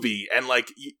this movie? And, like,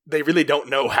 they really don't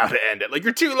know how to end it. Like,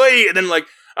 you're too late, and then, like,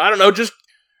 I don't know, just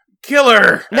kill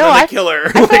her. And then kill her.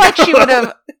 I feel like she would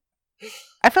have...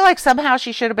 I feel like somehow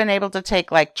she should have been able to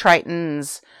take, like,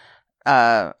 Triton's,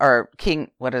 or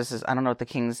King... What is his... I don't know what the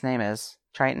king's name is.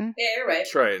 Triton? Yeah, you're right.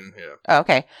 Triton, yeah. Oh,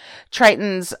 okay.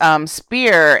 Triton's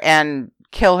spear and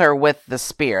kill her with the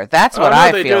spear. That's what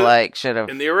I feel like should have...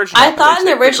 In the original... I thought in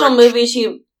the original movie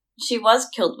she was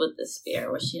killed with the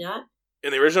spear, was she not? In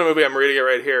the original movie, I'm reading it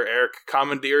right here, Eric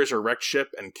commandeers a wrecked ship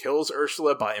and kills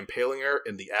Ursula by impaling her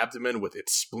in the abdomen with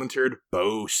its splintered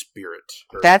bow spirit.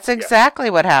 That's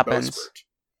exactly what happens.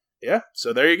 Yeah,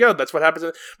 so there you go. That's what happens.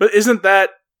 But isn't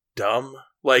that dumb?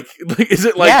 Like, is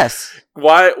it like... Yes.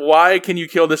 Why can you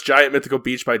kill this giant mythical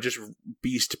beast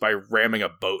by ramming a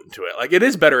boat into it? Like, it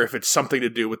is better if it's something to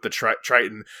do with the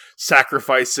Triton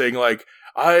sacrificing, like,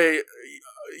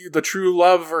 the true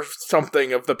love or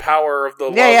something of the power of the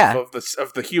love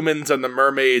of the humans and the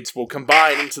mermaids will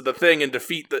combine into the thing and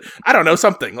defeat the... I don't know,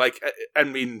 something. Like, I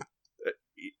mean,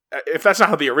 if that's not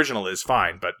how the original is,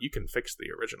 fine, but you can fix the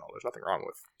original. There's nothing wrong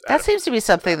with that. That seems to be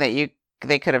something that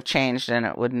they could have changed and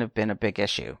it wouldn't have been a big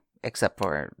issue, except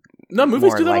for... No,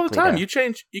 movies do that all the time. You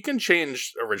can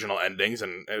change original endings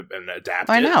and adapt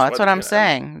it. I know, that's what I'm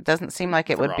saying. It doesn't seem like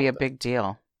it would be a big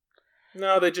deal.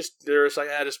 No, they're just like,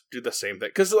 just do the same thing.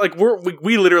 Because, like,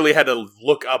 we literally had to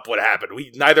look up what happened.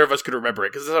 Neither of us could remember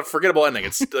it, because it's a forgettable ending.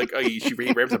 It's like,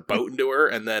 he rams a boat into her,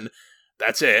 and then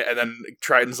that's it. And then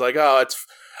Triton's like,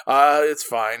 it's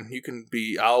fine. You can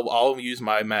be, I'll use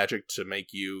my magic to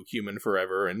make you human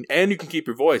forever, and you can keep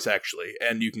your voice, actually,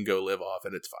 and you can go live off,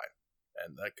 and it's fine.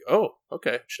 And like, oh,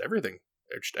 okay, just everything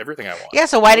I want. Yeah,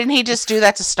 so why didn't he just do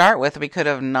that to start with? We could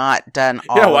have not done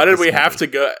all why did we have to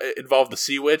go involve the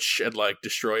sea witch and, like,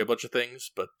 destroy a bunch of things?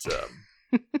 But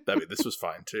I mean, this was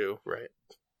fine too, right?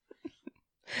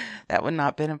 That would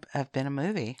not have been a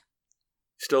movie.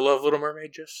 Still love Little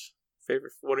Mermaid, Jess?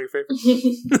 One of your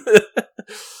favorites?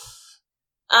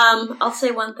 I'll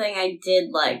say one thing I did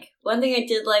like. One thing I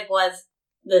did like was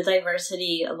the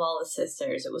diversity of all the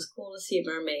sisters. It was cool to see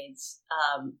mermaids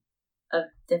of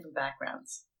different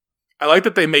backgrounds. I like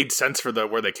that they made sense for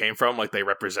where they came from. Like, they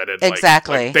represented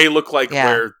exactly. Like, they look like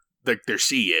where their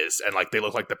sea is, and, like, they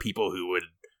look like the people who would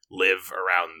live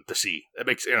around the sea. It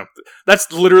makes,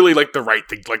 that's literally, like, the right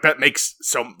thing. Like, that makes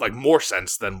more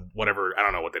sense than whatever. I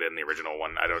don't know what they did in the original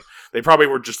one. They probably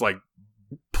were just, like,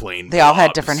 plain. They all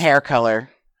had different hair color.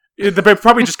 They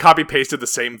probably just copy-pasted the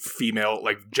same female,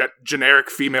 like,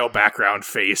 generic female background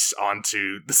face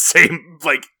onto the same,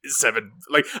 like, 7...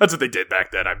 Like, that's what they did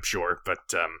back then, I'm sure. But,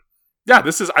 yeah,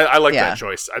 this is... I like that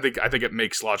choice. I think it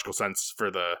makes logical sense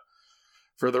for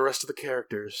the rest of the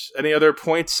characters. Any other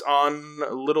points on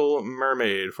Little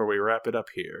Mermaid before we wrap it up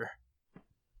here?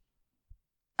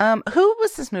 Who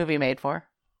was this movie made for?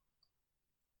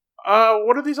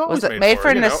 What are these always Was it made for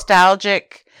you know?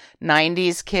 nostalgic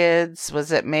 90s kids?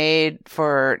 Was it made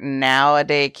for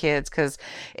nowadays kids? Because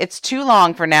it's too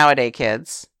long for nowadays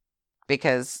kids.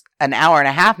 Because an hour and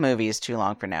a half movie is too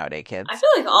long for nowadays kids. I feel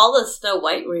like all the Snow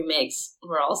White remakes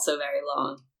were also very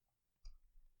long.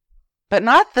 But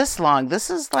not this long. This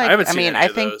is like, I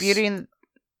think those. Beauty and...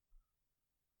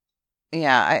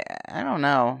 Yeah, I don't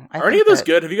know. Are any of those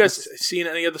good? Have you guys seen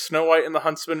any of the Snow White and the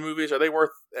Huntsman movies? Are they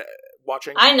worth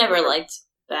watching? I never liked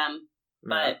them,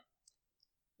 but...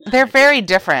 They're very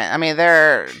different. I mean,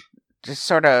 they're just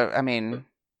sort of,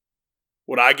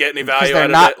 would I get any value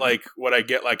out of it? Like, would I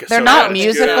get like a... They're not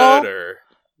musical. Or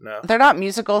no? They're not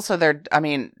musical, so they're,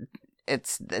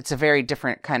 it's a very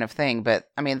different kind of thing, but,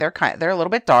 they're a little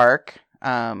bit dark. They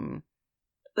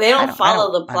don't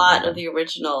follow the plot of the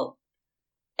original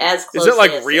as closely. Is it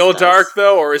like real dark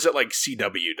though, or is it like CW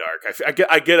dark? I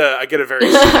get a very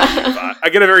CW vibe. I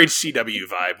get a very CW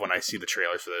vibe when I see the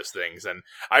trailers for those things, and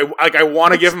I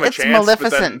want to give them a chance. It's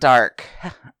Maleficent dark.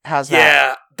 How's that?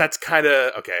 Yeah, that's kind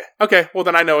of okay. Okay, well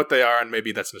then I know what they are, and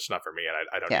maybe that's just not for me, and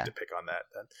I don't need to pick on that.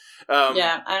 Then,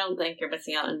 yeah, I don't think you're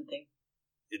missing out on anything.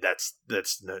 That's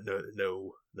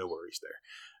no worries there.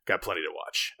 Got plenty to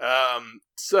watch.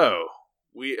 So.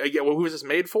 Who was this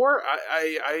made for?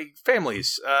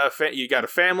 Families. You got a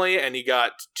family, and you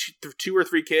got two or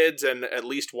three kids, and at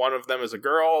least one of them is a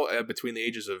girl between the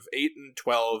ages of 8 and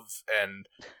 12, and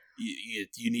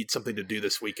you need something to do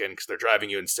this weekend because they're driving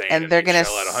you insane. And they're going to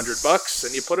shell out $100,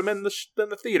 and you put them in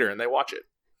the theater, and they watch it.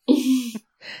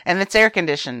 And it's air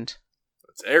conditioned.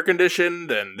 It's air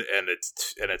conditioned, and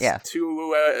it's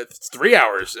 3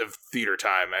 hours of theater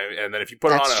time, and then if you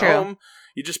put it on at home.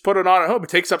 You just put it on at home. It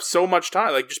takes up so much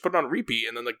time. Like, just put it on repeat,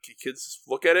 and then the kids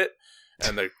look at it,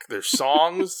 and there's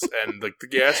songs, and some of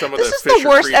the fish are creepy. This is the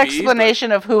worst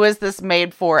explanation of who is this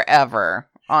made for ever,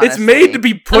 honestly. It's made to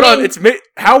be put on. It's made,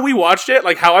 how we watched it,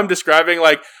 like how I'm describing,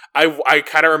 like, I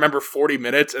kind of remember 40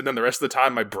 minutes, and then the rest of the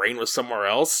time my brain was somewhere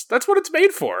else. That's what it's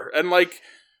made for. And, like,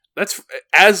 that's,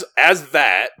 as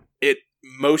that, it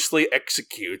mostly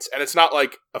executes, and it's not,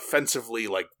 like, offensively,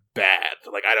 like, bad.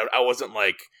 Like, I wasn't,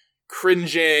 like,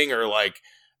 cringing or like,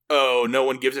 oh, no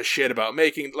one gives a shit about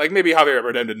making, like, maybe Javier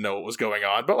Bardem didn't know what was going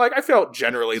on, but like I felt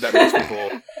generally that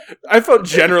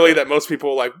most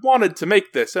people like wanted to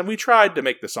make this, and we tried to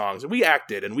make the songs, and we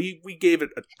acted, and we gave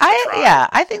it a try. Yeah,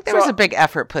 I think there was a big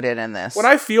effort put in this. When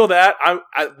I feel that,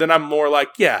 then I'm more like,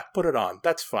 yeah, put it on.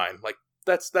 That's fine. Like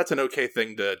that's an okay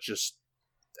thing to just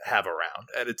have around,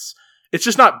 and it's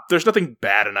just not. There's nothing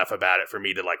bad enough about it for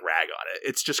me to like rag on it.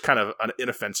 It's just kind of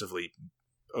inoffensively.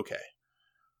 Okay.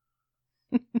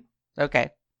 Okay.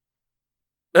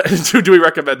 Do we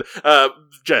recommend,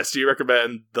 Jess, do you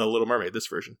recommend The Little Mermaid, this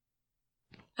version?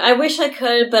 I wish I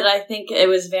could, but I think it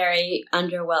was very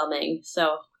underwhelming,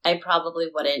 so I probably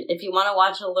wouldn't. If you want to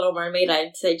watch The Little Mermaid,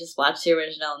 I'd say just watch the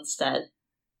original instead.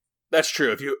 That's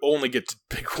true. If you only get to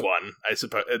pick one, I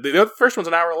suppose. The first one's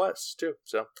an hour less, too,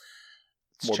 so.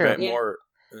 It's true. More.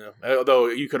 Although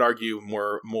you could argue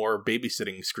more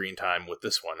babysitting screen time with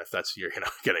this one, if that's your,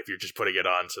 again, if you're just putting it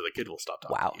on so the kid will stop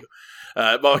talking to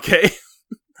you. Okay.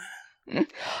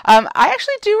 I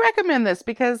actually do recommend this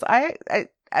because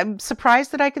I'm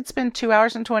surprised that I could spend 2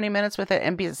 hours and 20 minutes with it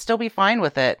and still be fine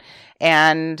with it.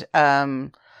 And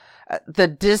the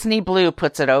Disney Blue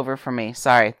puts it over for me.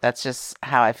 Sorry, that's just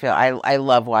how I feel. I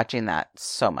love watching that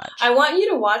so much. I want you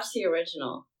to watch the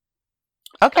original.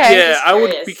 Okay. Yeah, I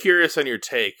would be curious on your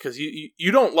take, because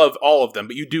you don't love all of them,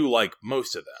 but you do like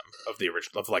most of them, of the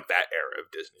original, of like that era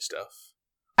of Disney stuff.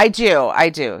 I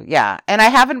do, yeah. And I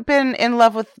haven't been in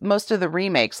love with most of the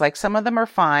remakes. Like, some of them are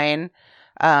fine,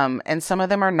 and some of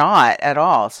them are not at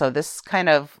all. So this kind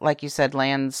of, like you said,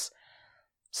 lands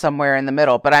somewhere in the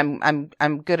middle. But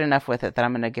I'm good enough with it that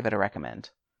I'm going to give it a recommend.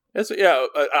 Yeah,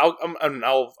 I'm going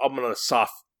to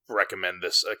soft recommend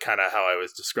this, kind of how I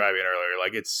was describing earlier.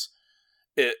 Like, it's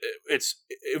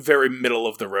very middle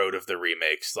of the road of the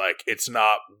remakes. Like, it's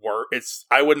not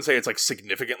I wouldn't say it's like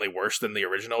significantly worse than the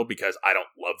original, because I don't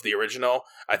love the original.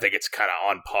 I think it's kind of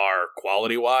on par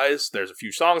quality wise. There's a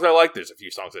few songs I like. There's a few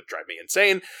songs that drive me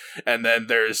insane. And then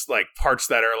there's like parts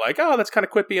that are like, oh, that's kind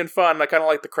of quippy and fun. I kind of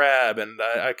like the crab, and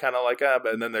I kind of like,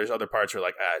 and then there's other parts where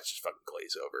like, it's just fucking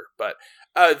glaze over. But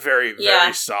very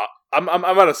soft. I'm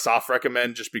at a soft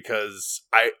recommend, just because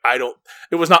I don't.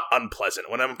 It was not unpleasant.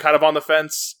 When I'm kind of on the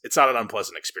fence, it's not an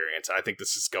unpleasant experience. I think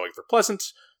this is going for pleasant,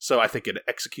 so I think it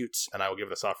executes, and I will give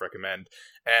it a soft recommend.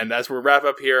 And as we wrap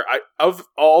up here, of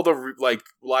all the like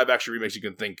live action remakes you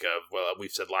can think of, well,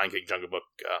 we've said Lion King, Jungle Book,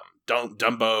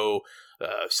 Dumbo,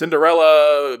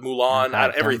 Cinderella,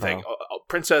 Mulan, everything.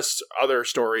 princess other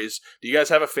stories. Do you guys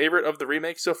have a favorite of the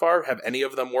remakes so far? Have any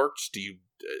of them worked? Do you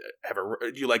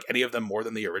do you like any of them more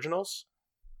than the originals?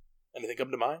 Anything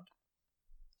come to mind?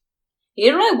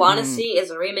 You know what I want to see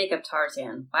is a remake of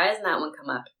Tarzan. Why hasn't that one come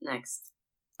up next?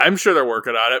 I'm sure they're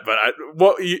working on it, but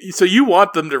so you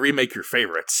want them to remake your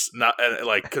favorites, not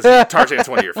like because Tarzan's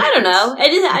one of your favorites. I don't know.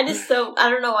 I just don't. I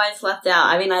don't know why it's left out.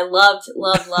 I mean, I loved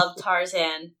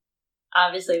Tarzan.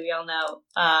 Obviously, we all know.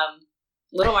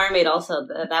 Little Mermaid also.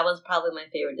 That was probably my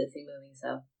favorite Disney movie.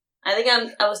 So I think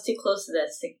I was too close to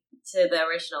this to the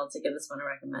original to give this one a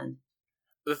recommend.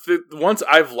 The ones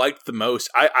I've liked the most,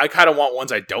 I kind of want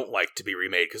ones I don't like to be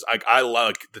remade, because I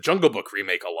like the Jungle Book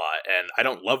remake a lot, and I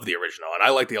don't love the original, and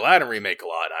I like the Aladdin remake a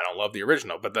lot, and I don't love the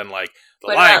original, but then like the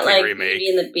Lion King remake, Beauty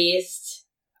and the Beast,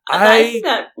 I think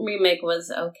that remake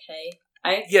was okay.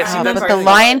 But the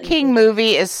Lion King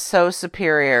movie is so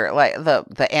superior. Like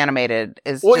the animated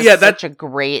is such a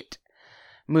great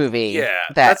movie. Yeah,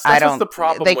 that's the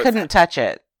problem. They couldn't touch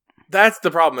it. That's the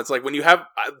problem. It's like when you have,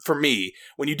 for me,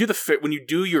 when you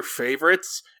do your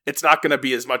favorites, it's not going to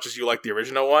be as much as you like the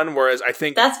original one. Whereas I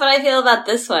think that's what I feel about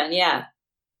this one. Yeah.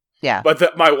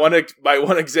 But my one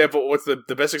example, what's the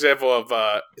best example of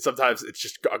sometimes it's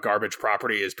just a garbage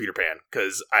property is Peter Pan,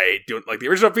 because I don't like the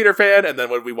original Peter Pan, and then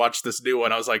when we watched this new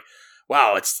one, I was like,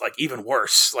 wow, it's like even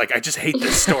worse. Like I just hate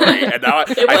this story, and now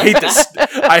I hate this.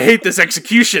 I hate this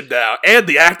execution now, and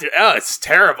the actor. Oh, it's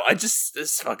terrible.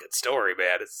 This fucking story,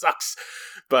 man, it sucks.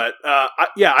 But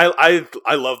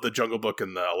I love the Jungle Book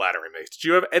and the Aladdin remakes. Did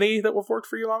you have any that have worked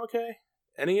for you, Mama K?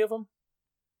 Any of them?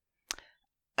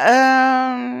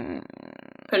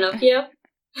 Pinocchio.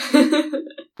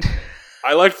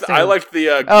 I liked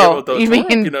the Guillermo del Toro. You mean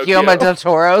Pinocchio. Guillermo del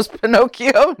Toro's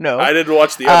Pinocchio? No, I didn't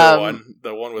watch the other one.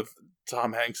 The one with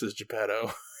Tom Hanks as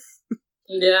Geppetto.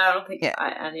 Yeah, I don't think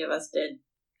any of us did.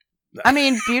 No. I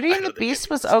mean, Beauty and the Beast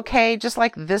was okay, just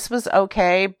like this was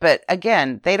okay, but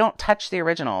again, they don't touch the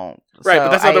original. Right, so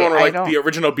but that's another one where the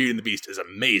original Beauty and the Beast is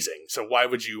amazing, so why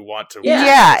would you want to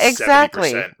watch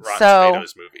exactly. 70% Rotten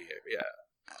Tomatoes movie? Yeah.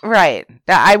 Right.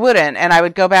 I wouldn't, and I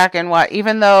would go back and watch,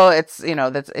 even though it's,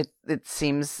 it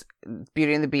seems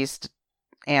Beauty and the Beast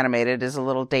animated is a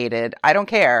little dated. I don't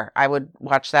care. I would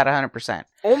watch that 100%.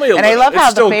 Only a little. I love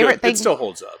how the favorite thing... It still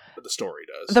holds up, but the story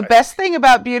does. The best thing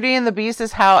about Beauty and the Beast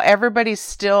is how everybody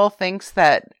still thinks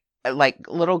that, like,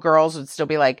 little girls would still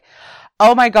be like,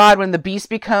 oh my god, when the Beast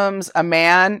becomes a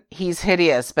man, he's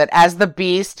hideous, but as the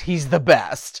Beast, he's the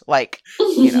best. Like,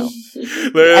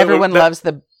 everyone loves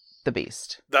the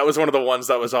Beast. That was one of the ones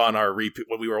that was on our repeat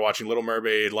when we were watching Little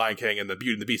Mermaid, Lion King, and the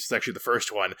Beauty and the Beast was actually the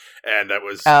first one, and that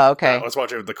was okay. I was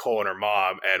watching with Nicole and her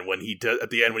mom, and when he did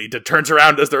at the end, when he turns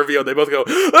around, does the reveal, they both go,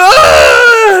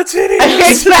 "Ah, it's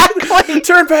hideous!" Exactly.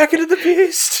 Turn back into the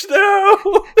Beast.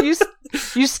 No,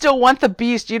 you still want the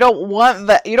Beast. You don't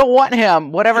want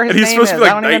him. Whatever his name is. He's supposed to be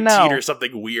like I don't 19 even know. Or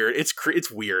something weird.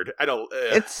 It's weird. I don't.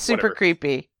 It's super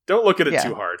creepy. Don't look at it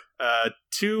too hard.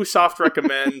 2 soft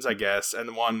recommends, I guess,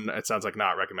 and one, it sounds like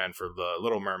not recommend, for the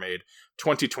Little Mermaid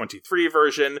 2023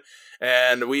 version.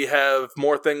 And we have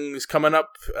more things coming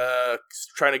up,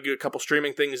 trying to get a couple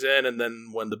streaming things in, and then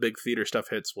when the big theater stuff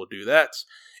hits, we'll do that.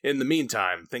 In the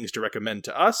meantime, things to recommend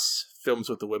to us: Films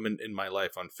with the Women in My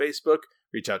Life on Facebook.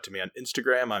 Reach out to me on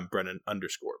Instagram. I'm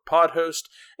Brennan_podhost.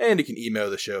 And you can email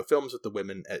the show,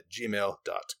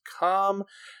 filmswiththewomen@gmail.com.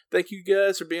 Thank you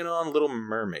guys for being on Little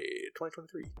Mermaid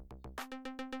 2023.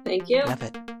 Thank you. Love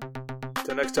it.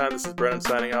 Until next time, this is Brennan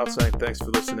signing off, saying thanks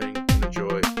for listening and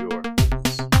enjoy your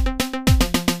movies.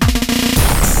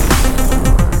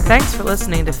 Thanks for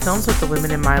listening to Films with the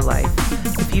Women in My Life.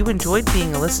 If you enjoyed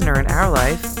being a listener in our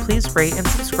life, please rate and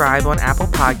subscribe on Apple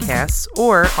Podcasts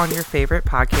or on your favorite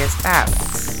podcast app.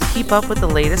 Keep up with the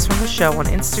latest from the show on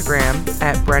Instagram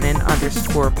at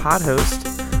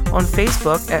Brennan_podhost, on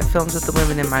Facebook at Films with the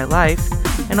Women in My Life,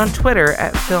 and on Twitter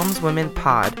at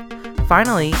FilmsWomenPod.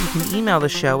 Finally, you can email the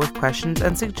show with questions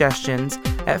and suggestions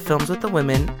at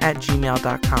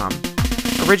filmswiththewomen@gmail.com.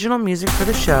 Original music for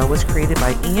the show was created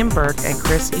by Ian Burke and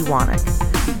Chris Iwanek.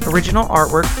 Original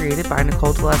artwork created by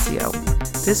Nicole D'Alessio.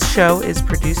 This show is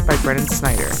produced by Brennan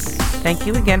Snyder. Thank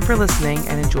you again for listening,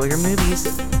 and enjoy your movies.